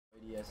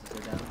Yes, is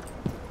there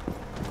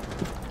down?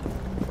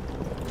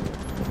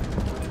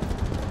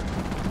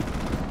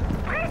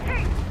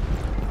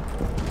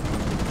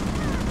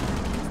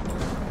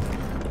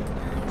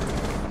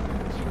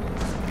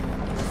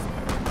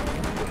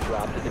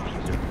 Drop the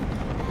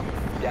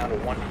diffuser. Down to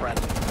one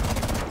friendly.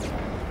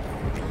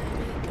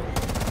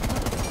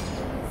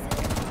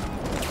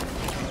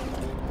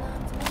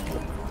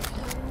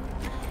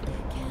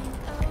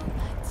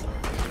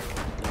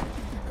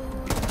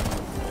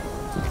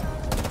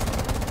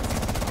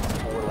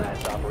 4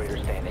 last operator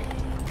standing.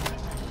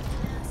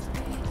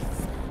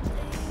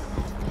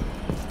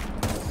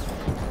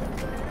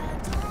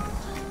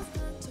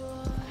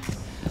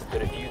 The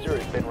diffuser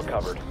has been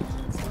recovered.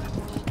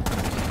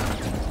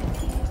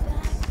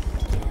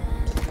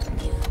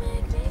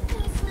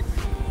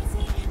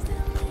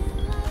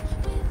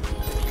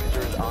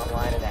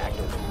 Online and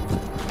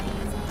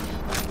active.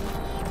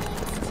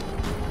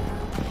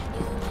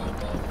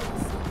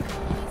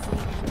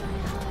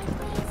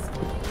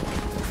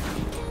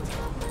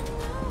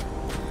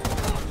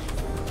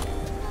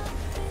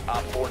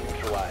 Op 4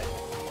 neutralized.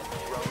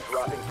 Drone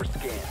dropping for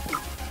scan.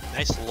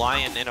 Nice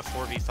Lion in a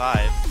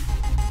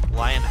 4v5.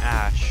 Lion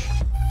Ash.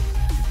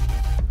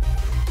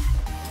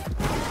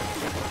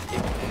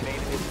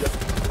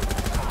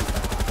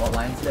 Well,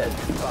 Lion's dead.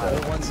 The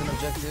other one's an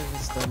objective,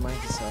 it's the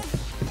Microsoft.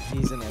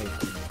 He's an A.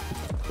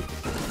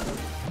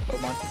 Oh,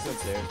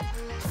 Monty's there.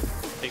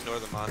 Ignore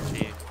the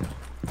Monty.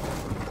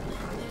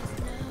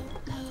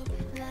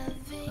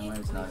 No,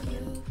 Lion's not in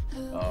here.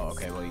 Oh,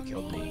 okay, well he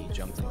killed me. He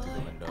jumped in through the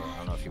window. I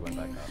don't know if he went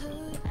back up.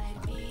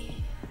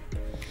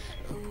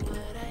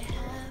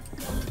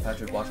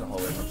 Patrick, watch the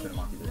hallway. I'm sure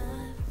Monty did.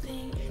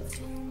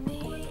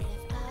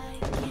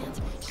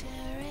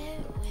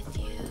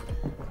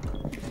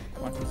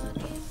 Monty's there.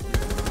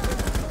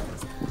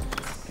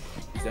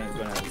 He's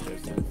going out the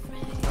stairs then.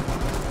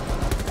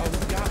 Oh, he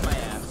got my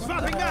ass.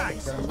 Swapping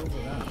guys!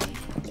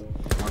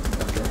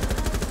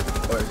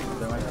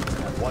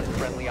 One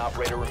friendly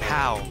operator remaining.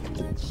 How?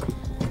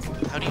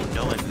 How do you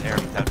know I'm there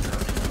without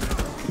knowing?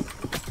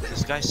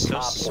 This guy's so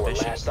Op 4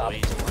 suspicious last the op. way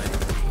he's playing.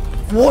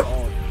 What?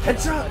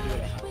 Headshot!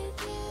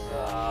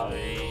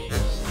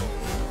 Please.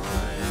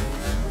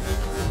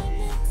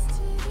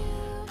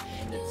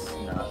 And it's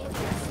not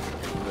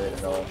lit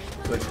at all.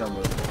 Twitch don't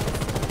move.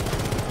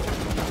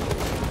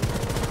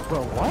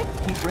 Bro, what?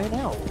 He ran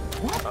out.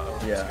 What?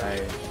 Yeah, How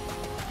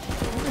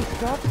many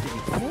shots did he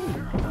take? I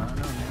don't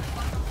know, man.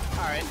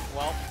 Alright,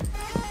 well,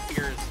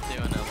 here's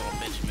doing a little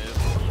bitch move.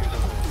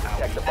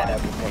 Protect the bio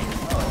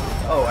container.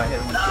 Oh, I hit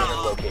him with Container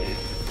the located.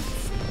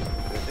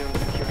 Resume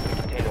securing the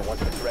container once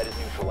the threat is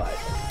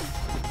neutralized.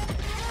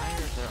 Why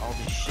are there all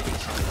these shitty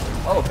signs?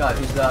 Oh god,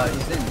 he's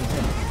in.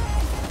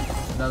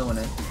 Another one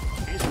in.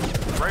 He's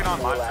right on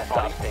 4 my last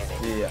body. stop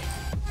standing. Yeah.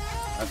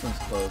 That one's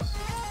close.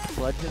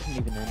 Blood isn't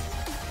even in.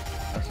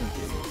 That one's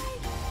Jaeger.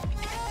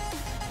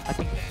 I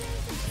think.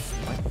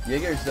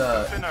 Jaeger's,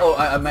 oh, I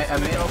made,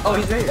 oh,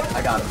 he's right here.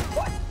 I got him.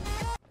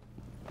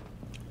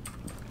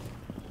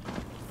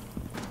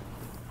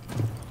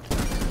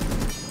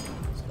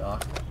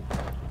 Stock.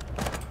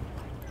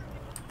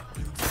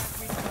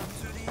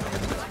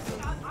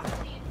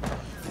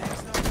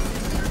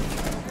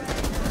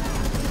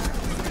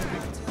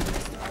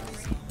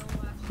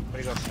 What,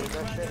 you gonna shoot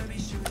that shit?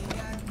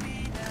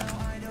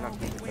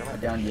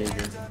 Down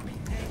Jaeger.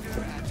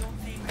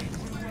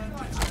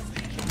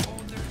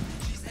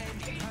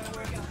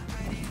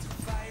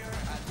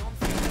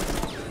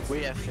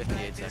 We have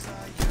 58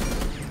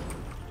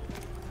 seconds.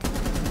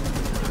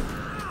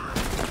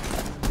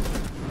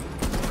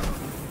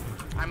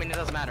 I mean, it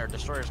doesn't matter.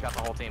 Destroyer's got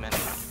the whole team in.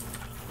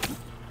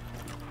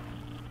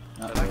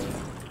 Not really.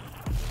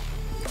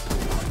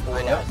 4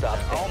 Yep. last stop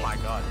Oh standing. my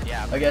god,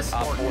 yeah. I guess,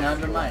 Op 4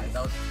 never mind.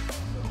 That was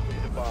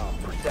The bomb.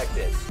 Protect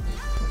it.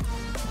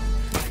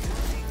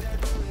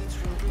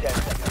 10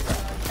 seconds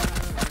left.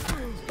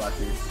 spot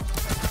here.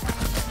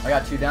 I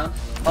got 2 down.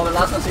 Oh, the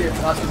last one's here.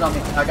 Last one's on me.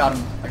 I got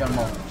him. I got them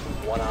all.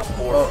 1 op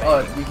 4 Oh,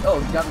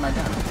 remaining. you got my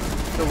down.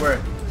 So we're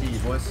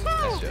GG, boys.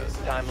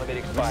 Time limit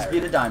We just expired.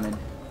 beat a diamond.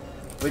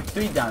 With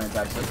 3 diamonds,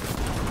 actually.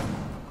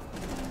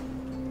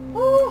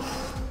 Woo!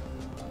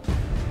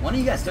 One of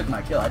you guys took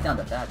my kill. I downed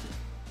a Thatcher.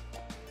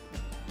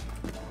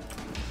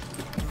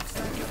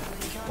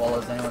 Wall,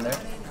 is anyone there?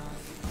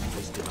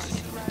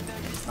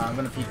 I'm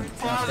gonna peek him.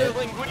 Oh, they're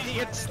like, what did he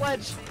get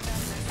sledge?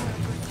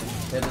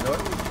 There's the door.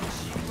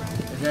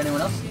 Is there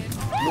anyone else?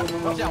 Move, move,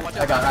 move. Watch out, watch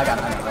out. I got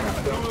it.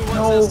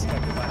 No!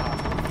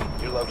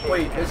 Your location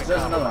Wait, has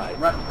there's been another one.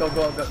 compromised. Run, go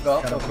up.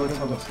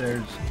 Go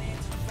upstairs.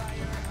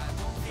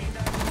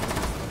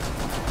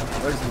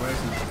 Where is he?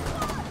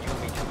 You will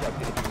be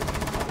detected if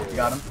you You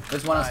got him.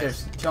 There's one on stairs.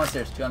 2 on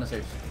stairs.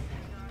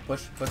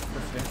 Push. Come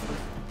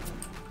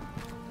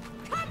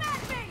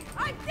at me! I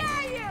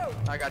dare you!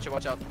 I got you,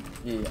 watch out.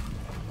 Yeah.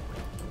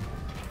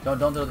 Don't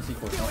do the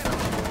C4.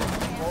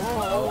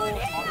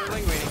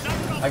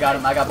 I got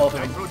him. I got both of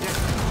them. 4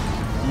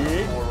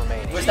 Yeah.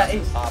 remaining. Where's that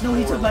ace? Op No,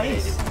 he 4 took my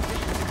eliminated. ace.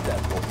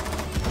 Successful.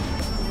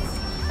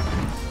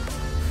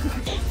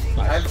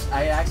 I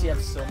actually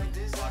have so many.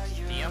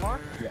 DM? more?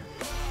 Yeah.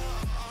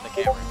 The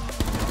camera.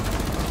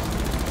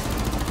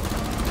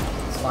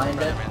 Slime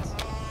dead.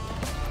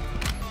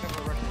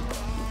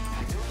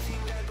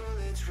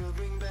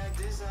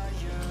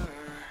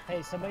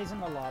 Hey, somebody's in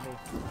the lobby.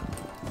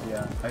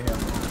 Yeah, I hear him.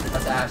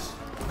 That's Ash.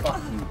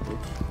 Fuck you,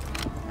 bitch.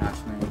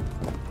 Ash, man.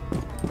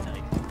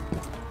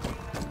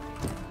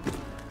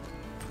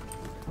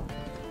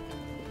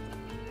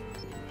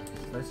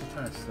 Where's he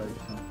trying to sledge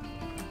something?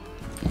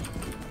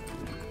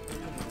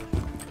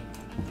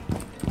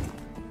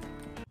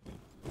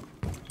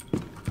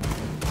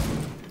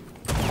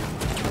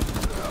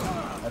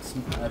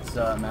 That's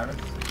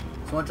Maverick.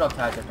 Someone dropped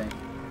tag, I think.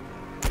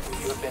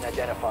 You have been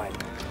identified.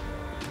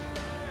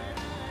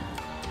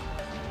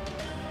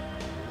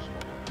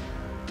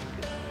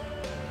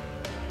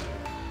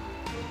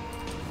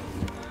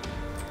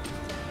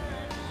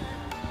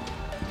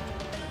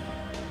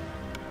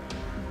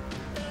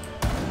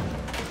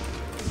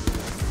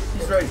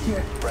 He's right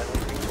here. Friendly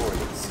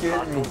victorious.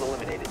 Scared me. Hostiles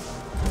eliminated.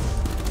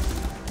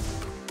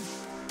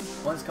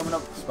 One's coming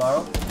up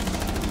spiral.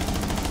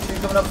 Two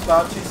coming up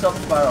spiral. Two sub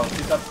spiral.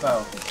 Two sub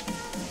spiral.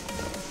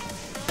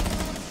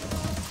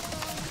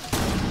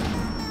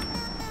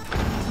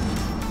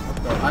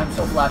 Bro, I'm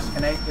so flashed.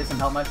 Can I get some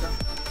help, Maestro?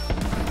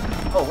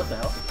 Oh, what the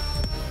hell?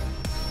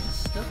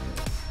 Just stuck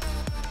there.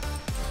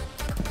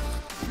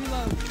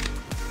 Reload.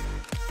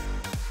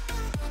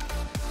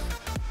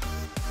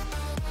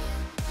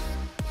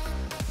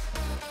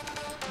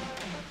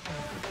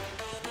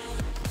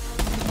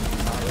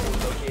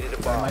 Located a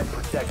bomb.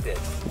 Protect it.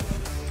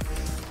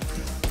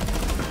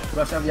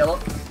 Rushing up yellow.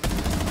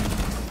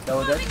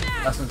 Yellow dead.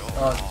 Last one's two.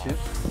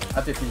 I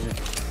have to diffuser.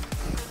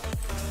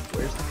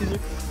 Where's the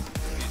physics?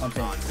 On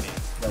pink.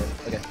 Yellow.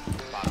 Okay.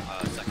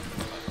 Second.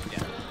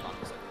 Yeah,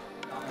 bottom second.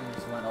 I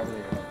just went all the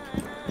way up.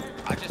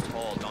 I just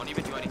hold. Don't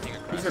even do anything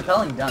aggressive. He's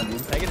repelling down,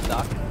 dude. Can I get a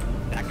doc?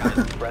 That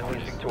guy's Friendly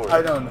victorious.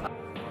 I don't know.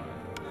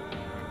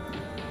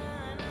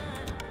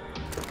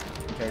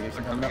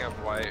 Interrogation coming up.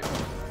 white.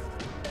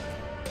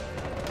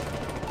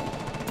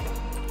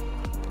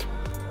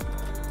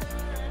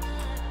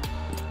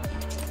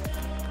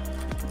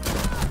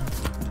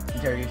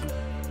 Interrogation.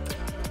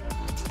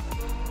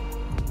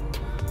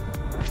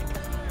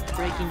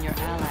 Breaking your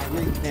ally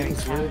was very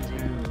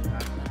challenging.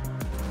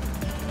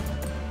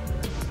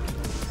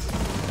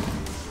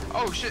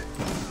 Oh shit!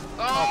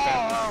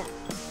 Oh!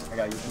 I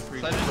got you.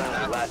 Friendly,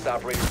 last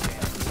operator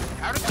standing.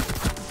 How did that?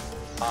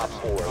 Op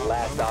 4,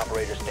 last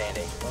operator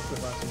standing.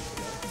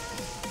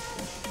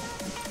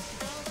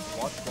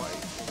 Watch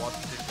white. Watch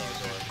the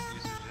diffuser.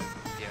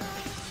 Yeah.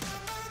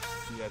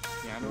 Yeah,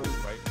 piano is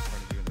right in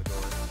front of you in the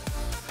door.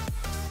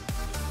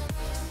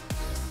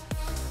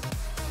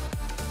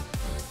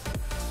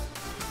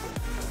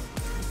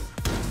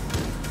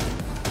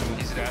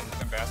 He's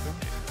in bathroom?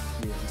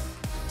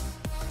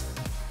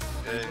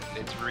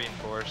 It's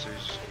reinforced, so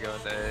he's just gonna go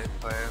into A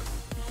plan.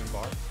 He's in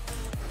bar.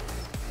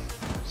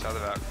 South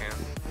of Outcam.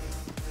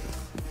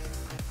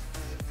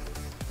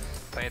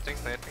 Planting.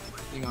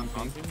 Planning on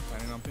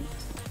ping.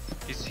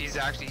 He's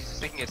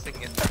sticking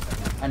it.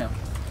 I know.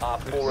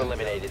 Op 4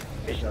 eliminated.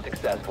 Mission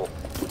successful.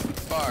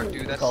 Fuck,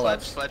 dude, that Call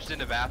ups. sledged in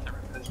the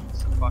bathroom. That's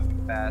so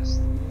fucking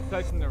fast.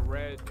 Touching the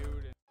red,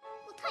 dude.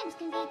 Well, times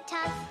can be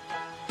tough.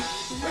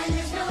 When